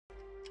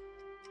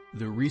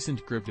The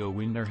recent crypto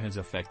winter has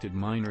affected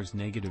miners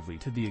negatively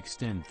to the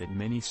extent that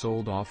many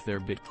sold off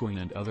their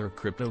Bitcoin and other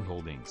crypto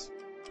holdings.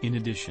 In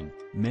addition,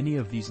 many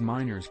of these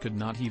miners could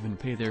not even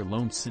pay their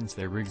loans since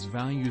their rigs'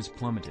 values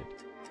plummeted.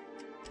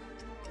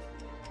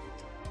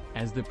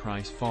 As the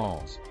price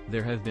falls,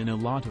 there have been a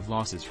lot of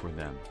losses for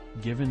them,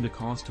 given the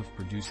cost of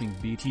producing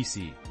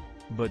BTC.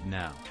 But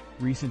now,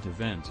 recent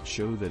events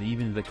show that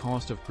even the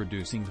cost of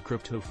producing the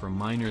crypto for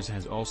miners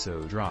has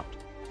also dropped.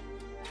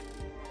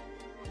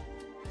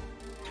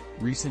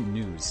 Recent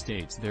news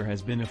states there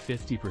has been a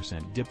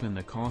 50% dip in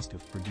the cost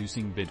of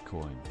producing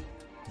Bitcoin.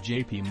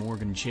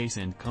 JPMorgan Chase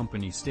Co.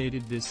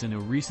 stated this in a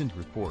recent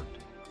report.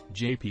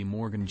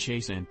 JPMorgan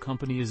Chase Co.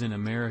 is an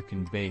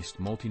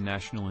American-based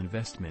multinational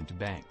investment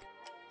bank.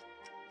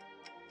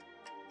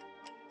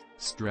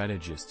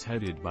 Strategists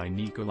headed by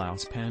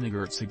Nikolaos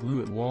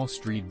Panigirtzoglou at Wall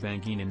Street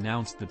Banking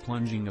announced the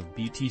plunging of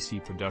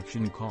BTC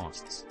production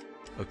costs.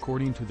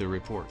 According to the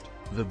report,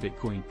 the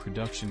Bitcoin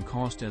production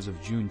cost as of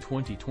June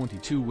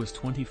 2022 was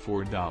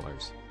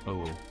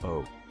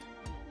 $24,000.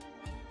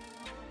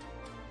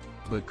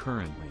 But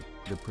currently,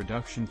 the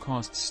production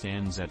cost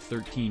stands at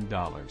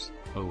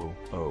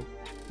 $13,000.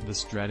 The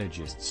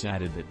strategists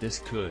added that this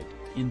could,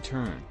 in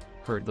turn,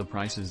 hurt the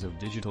prices of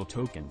digital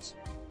tokens.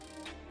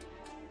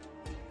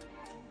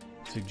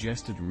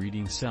 Suggested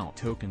reading CEL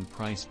Token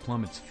Price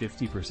Plummets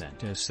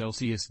 50% as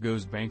Celsius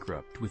goes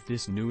bankrupt. With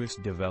this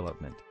newest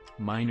development,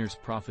 miners'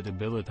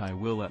 profitability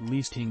will at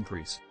least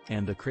increase,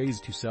 and the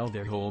craze to sell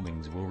their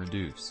holdings will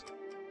reduce.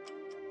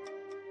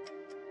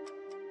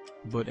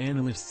 But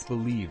analysts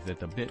believe that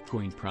the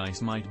Bitcoin price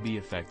might be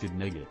affected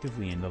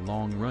negatively in the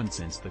long run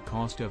since the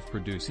cost of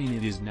producing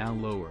it is now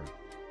lower.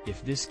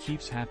 If this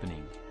keeps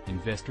happening,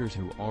 investors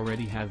who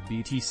already have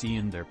BTC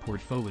in their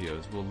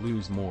portfolios will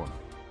lose more.